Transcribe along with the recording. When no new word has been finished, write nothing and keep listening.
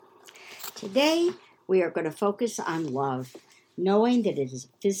Today, we are going to focus on love, knowing that it is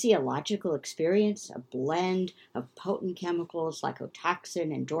a physiological experience, a blend of potent chemicals like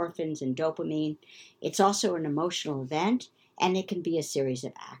oxytocin, endorphins, and dopamine. It's also an emotional event, and it can be a series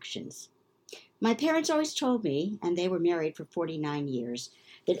of actions. My parents always told me, and they were married for 49 years,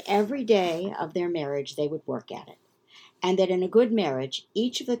 that every day of their marriage they would work at it, and that in a good marriage,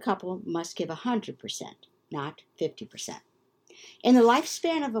 each of the couple must give 100%, not 50%. In the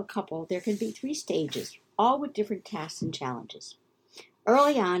lifespan of a couple, there can be 3 stages, all with different tasks and challenges.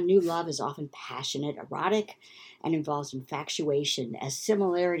 Early on, new love is often passionate, erotic, and involves infatuation as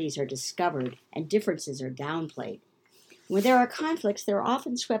similarities are discovered and differences are downplayed. When there are conflicts, they're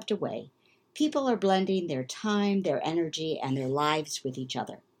often swept away. People are blending their time, their energy, and their lives with each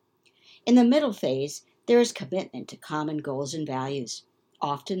other. In the middle phase, there is commitment to common goals and values.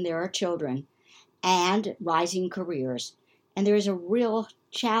 Often there are children and rising careers, and there is a real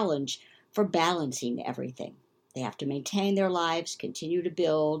challenge for balancing everything. They have to maintain their lives, continue to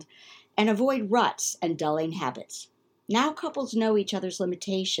build, and avoid ruts and dulling habits. Now couples know each other's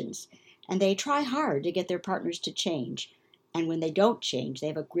limitations, and they try hard to get their partners to change. And when they don't change, they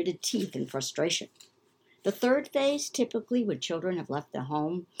have a gritted teeth in frustration. The third phase, typically when children have left the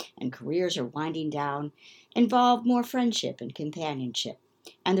home and careers are winding down, involve more friendship and companionship,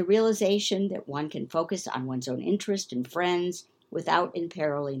 and the realization that one can focus on one's own interest and friends without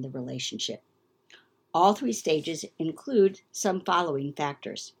imperiling the relationship. All 3 stages include some following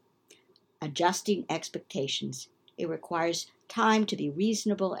factors. Adjusting expectations. It requires time to be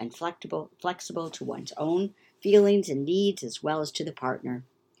reasonable and flexible to one's own feelings and needs as well as to the partner.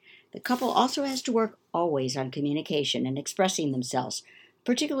 The couple also has to work always on communication and expressing themselves,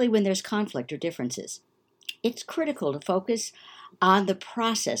 particularly when there's conflict or differences. It's critical to focus on the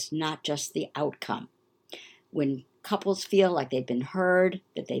process, not just the outcome. When couples feel like they've been heard,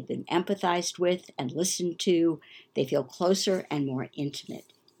 that they've been empathized with and listened to, they feel closer and more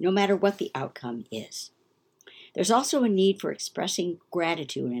intimate, no matter what the outcome is. There's also a need for expressing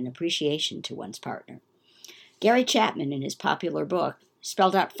gratitude and appreciation to one's partner. Gary Chapman, in his popular book,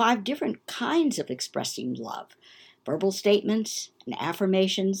 spelled out 5 different kinds of expressing love: verbal statements and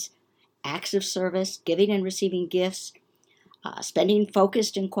affirmations, acts of service, giving and receiving gifts, spending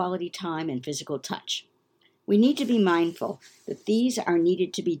focused and quality time, and physical touch. We need to be mindful that these are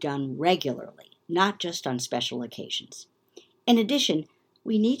needed to be done regularly, not just on special occasions. In addition,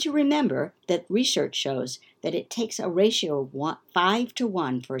 we need to remember that research shows that it takes a ratio of 5 to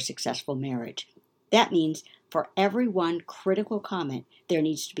 1 for a successful marriage. That means for every 1 critical comment, there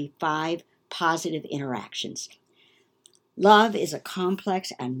needs to be 5 positive interactions. Love is a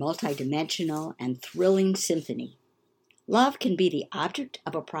complex and multidimensional and thrilling symphony. Love can be the object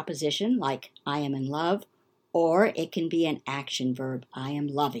of a proposition like I am in love, or it can be an action verb, I am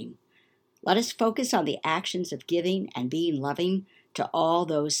loving. Let us focus on the actions of giving and being loving to all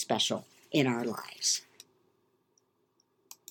those special in our lives.